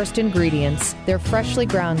U.S.-sourced ingredients, their freshly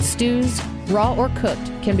ground stews, raw or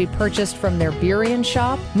cooked, can be purchased from their Burien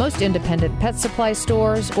shop, most independent pet supply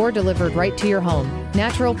stores, or delivered right to your home.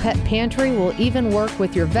 Natural Pet Pantry will even work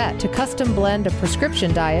with your vet to custom blend a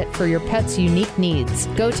prescription diet for your pet's unique needs.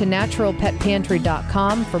 Go to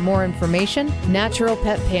naturalpetpantry.com for more information. Natural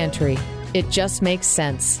Pet Pantry. It just makes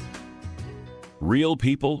sense. Real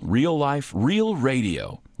people, real life, real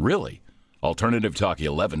radio. Really. Alternative Talk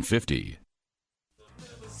 1150.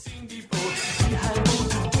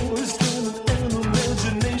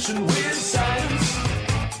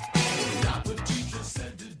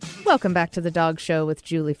 Welcome back to the Dog Show with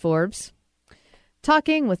Julie Forbes.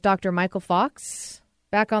 Talking with Dr. Michael Fox.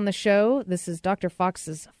 Back on the show, this is Dr.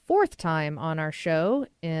 Fox's 4th time on our show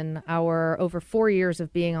in our over 4 years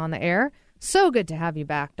of being on the air. So good to have you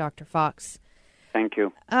back, Dr. Fox. Thank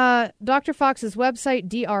you. Dr. Fox's website,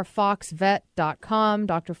 drfoxvet.com.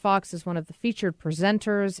 Dr. Fox is one of the featured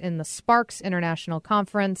presenters in the Sparks International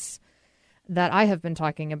Conference that I have been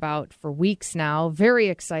talking about for weeks now. Very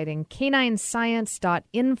exciting.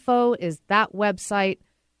 caninescience.info is that website.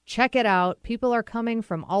 Check it out. People are coming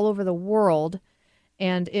from all over the world,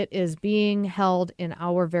 and it is being held in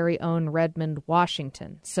our very own Redmond,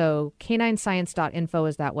 Washington. So caninescience.info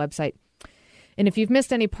is that website. And if you've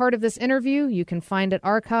missed any part of this interview, you can find it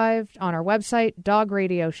archived on our website,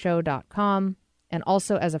 dogradioshow.com, and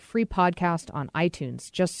also as a free podcast on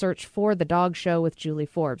iTunes. Just search for The Dog Show with Julie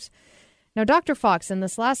Forbes. Now, Dr. Fox, in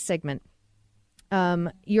this last segment,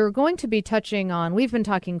 you're going to be touching on, we've been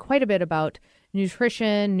talking quite a bit about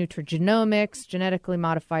nutrition, nutrigenomics, genetically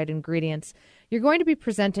modified ingredients. You're going to be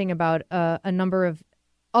presenting about a number of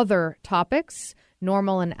other topics,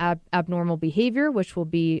 normal and abnormal behavior, which will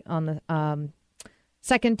be on the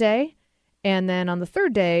second day. And then on the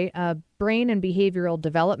third day, brain and behavioral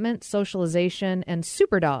development, socialization, and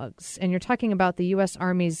super dogs. And you're talking about the U.S.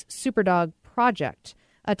 Army's Super Dog Project.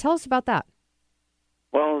 Tell us about that.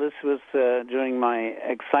 Well, this was during my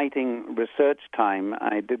exciting research time.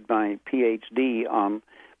 I did my PhD on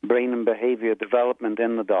brain and behavior development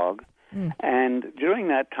in the dog. And during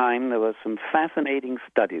that time, there were some fascinating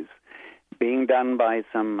studies being done by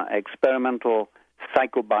some experimental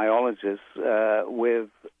psychobiologists with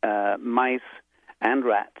mice and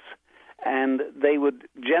rats. And they would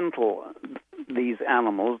gentle these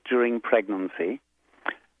animals during pregnancy,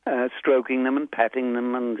 stroking them and petting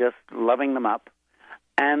them and just loving them up.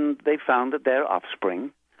 And they found that their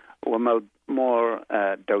offspring were more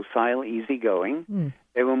docile, easygoing.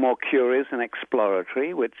 They were more curious and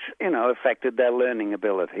exploratory, which, affected their learning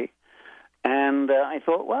ability. And I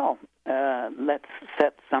thought, well, let's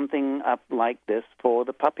set something up like this for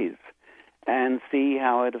the puppies and see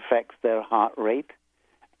how it affects their heart rate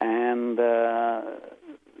and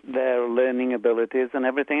their learning abilities and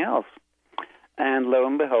everything else. And lo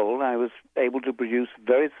and behold, I was able to produce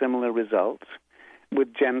very similar results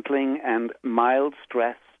with gentling and mild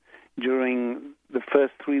stress during the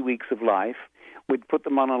first 3 weeks of life. We'd put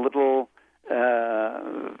them on a little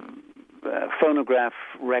phonograph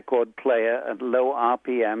record player at low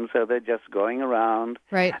RPM, so they're just going around.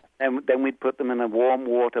 Right. And then we'd put them in a warm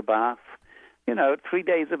water bath, at 3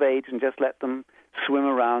 days of age, and just let them swim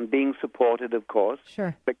around, being supported, of course,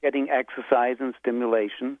 Sure. but getting exercise and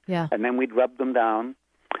stimulation. Yeah. And then we'd rub them down.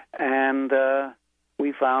 And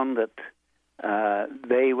we found that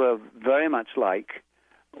they were very much like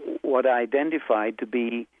what I identified to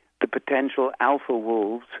be the potential alpha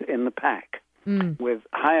wolves in the pack, with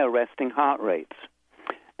higher resting heart rates.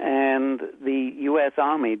 And the U.S.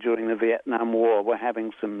 Army during the Vietnam War were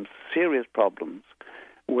having some serious problems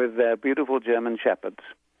with their beautiful German shepherds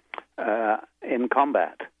in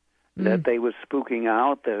combat. that they were spooking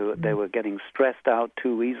out. They were getting stressed out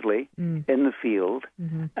too easily in the field.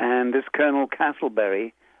 And this Colonel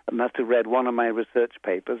Castleberry must have read one of my research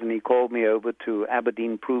papers, and he called me over to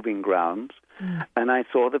Aberdeen Proving Grounds, and I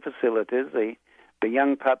saw the facilities. The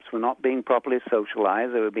young pups were not being properly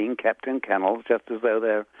socialized. They were being kept in kennels, just as though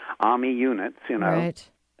they're army units, you know. Right.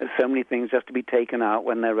 There's so many things just to be taken out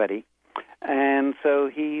when they're ready. And so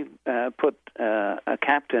he put a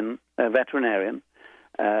captain, a veterinarian,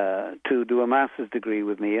 to do a master's degree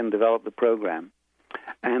with me and develop the program.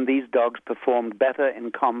 And these dogs performed better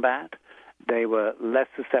in combat. They were less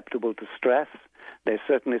susceptible to stress. They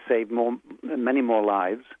certainly saved many more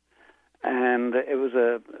lives. And it was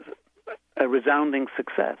a resounding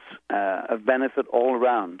success of benefit all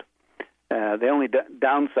around. The only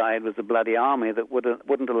downside was the bloody army that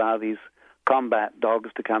wouldn't allow these combat dogs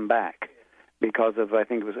to come back because of, I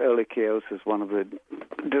think it was ehrlichiosis, one of the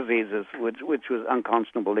diseases, which was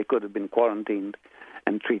unconscionable. They could have been quarantined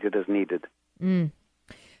and treated as needed.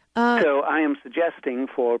 So I am suggesting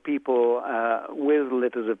for people with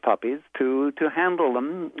litters of puppies to handle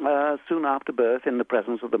them soon after birth in the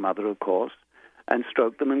presence of the mother, of course, and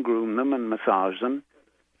stroke them and groom them and massage them,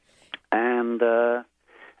 and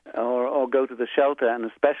or go to the shelter, and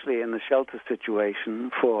especially in the shelter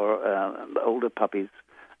situation for older puppies,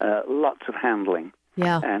 lots of handling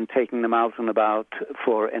and taking them out and about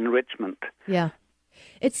for enrichment. Yeah.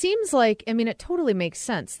 It seems like, I mean, it totally makes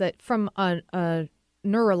sense that from a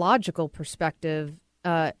neurological perspective,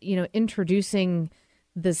 introducing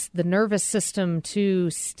the nervous system to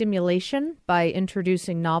stimulation by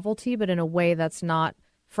introducing novelty, but in a way that's not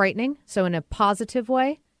frightening, so in a positive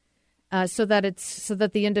way, so that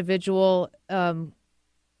the individual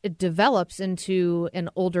it develops into an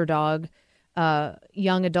older dog,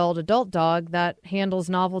 young adult dog that handles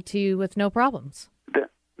novelty with no problems.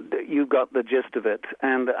 You got the gist of it.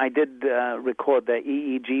 And I did record their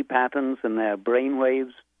EEG patterns, and their brain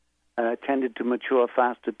waves tended to mature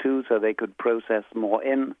faster too, so they could process more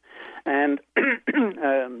in. And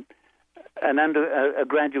a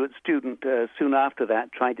graduate student soon after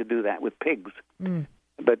that tried to do that with pigs.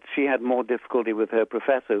 But she had more difficulty with her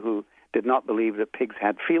professor, who did not believe that pigs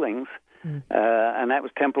had feelings, and that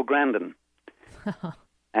was Temple Grandin.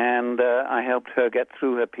 And I helped her get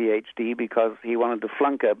through her PhD because he wanted to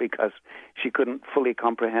flunk her because she couldn't fully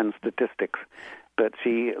comprehend statistics. But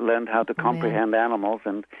she learned how to comprehend animals,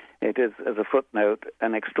 and it is, as a footnote,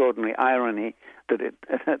 an extraordinary irony that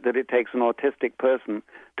it takes an autistic person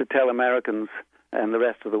to tell Americans and the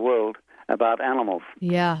rest of the world about animals.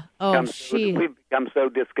 Yeah. Oh, we've become so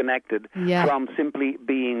disconnected from simply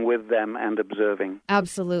being with them and observing.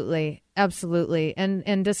 Absolutely.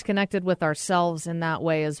 And disconnected with ourselves in that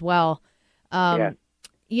way as well.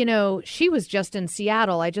 She was just in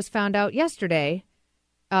Seattle. I just found out yesterday,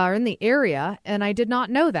 in the area, and I did not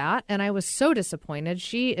know that, and I was so disappointed.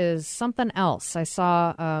 She is something else. I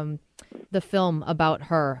saw the film about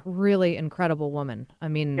her. Really incredible woman. I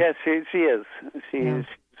mean... Yes, she is.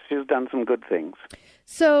 She's done some good things.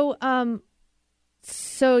 So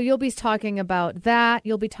you'll be talking about that.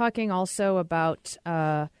 You'll be talking also about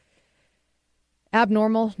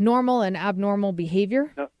normal and abnormal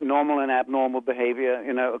behavior. Normal and abnormal behavior.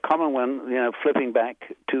 A common one. Flipping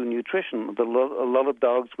back to nutrition. A lot of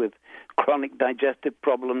dogs with chronic digestive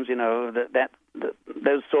problems.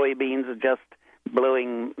 Those soybeans are just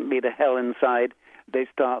blowing me to hell inside. They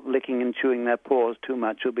start licking and chewing their paws too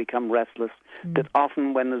much or become restless. That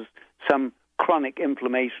often when there's some chronic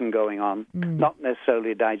inflammation going on, not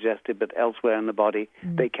necessarily digestive but elsewhere in the body,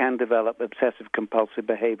 they can develop obsessive-compulsive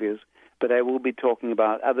behaviors. But I will be talking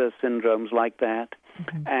about other syndromes like that.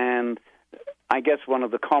 And I guess one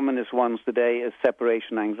of the commonest ones today is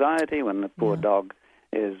separation anxiety, when the poor dog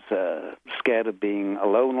is scared of being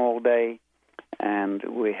alone all day. And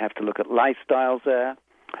we have to look at lifestyles there,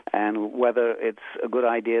 and whether it's a good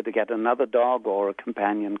idea to get another dog or a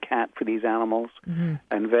companion cat for these animals,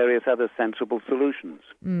 and various other sensible solutions.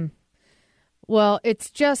 Well, it's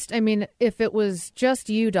just, if it was just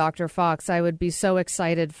you, Dr. Fox, I would be so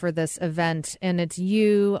excited for this event. And it's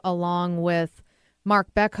you along with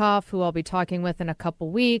Mark Beckhoff, who I'll be talking with in a couple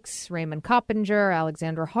weeks, Raymond Coppinger,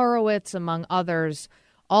 Alexandra Horowitz, among others,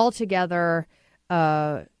 all together,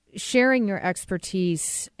 sharing your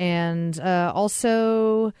expertise and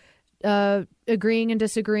also agreeing and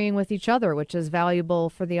disagreeing with each other, which is valuable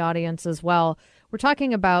for the audience as well. We're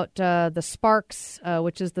talking about the SPARCS,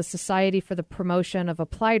 which is the Society for the Promotion of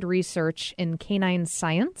Applied Research in Canine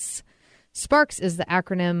Science. SPARCS is the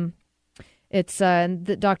acronym. It's,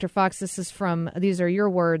 Dr. Fox, these are your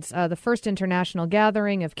words, the first international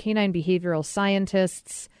gathering of canine behavioral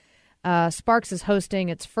scientists. Sparks is hosting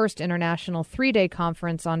its first international 3-day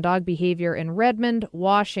conference on dog behavior in Redmond,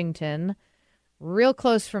 Washington, real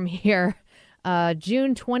close from here,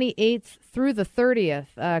 June 28th through the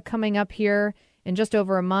 30th, coming up here in just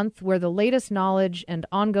over a month, where the latest knowledge and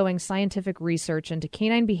ongoing scientific research into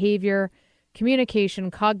canine behavior, communication,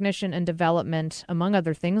 cognition, and development, among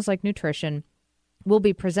other things like nutrition, will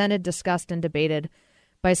be presented, discussed, and debated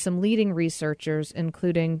by some leading researchers,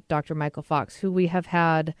 including Dr. Michael Fox, who we have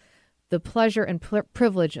had the pleasure and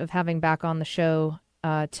privilege of having back on the show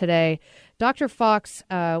today. Dr. Fox,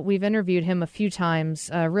 we've interviewed him a few times.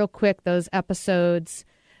 Real quick, those episodes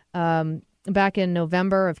back in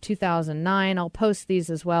November of 2009. I'll post these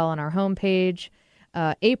as well on our homepage.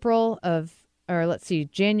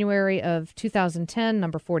 January of 2010,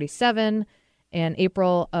 number 47, and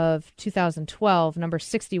April of 2012, number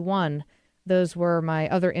 61. Those were my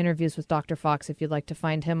other interviews with Dr. Fox, if you'd like to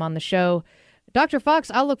find him on the show. Dr. Fox,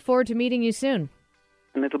 I'll look forward to meeting you soon.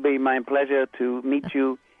 And it'll be my pleasure to meet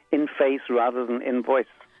you in face rather than in voice.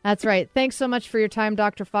 That's right. Thanks so much for your time,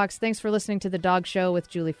 Dr. Fox. Thanks for listening to The Dog Show with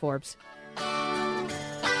Julie Forbes.